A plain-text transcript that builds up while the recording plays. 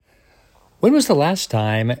When was the last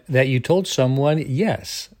time that you told someone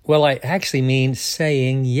yes? Well, I actually mean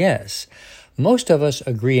saying yes. Most of us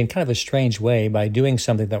agree in kind of a strange way by doing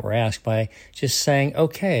something that we're asked by just saying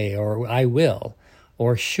okay or I will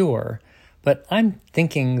or sure. But I'm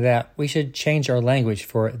thinking that we should change our language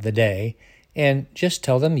for the day and just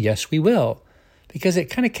tell them yes, we will, because it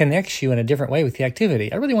kind of connects you in a different way with the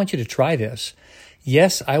activity. I really want you to try this.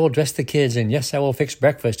 Yes, I will dress the kids, and yes, I will fix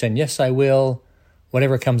breakfast, and yes, I will.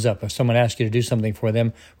 Whatever comes up, if someone asks you to do something for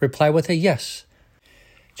them, reply with a yes.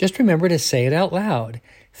 Just remember to say it out loud.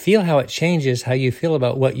 Feel how it changes how you feel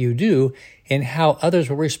about what you do and how others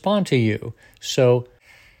will respond to you. So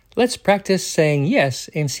let's practice saying yes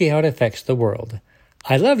and see how it affects the world.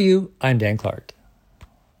 I love you. I'm Dan Clark.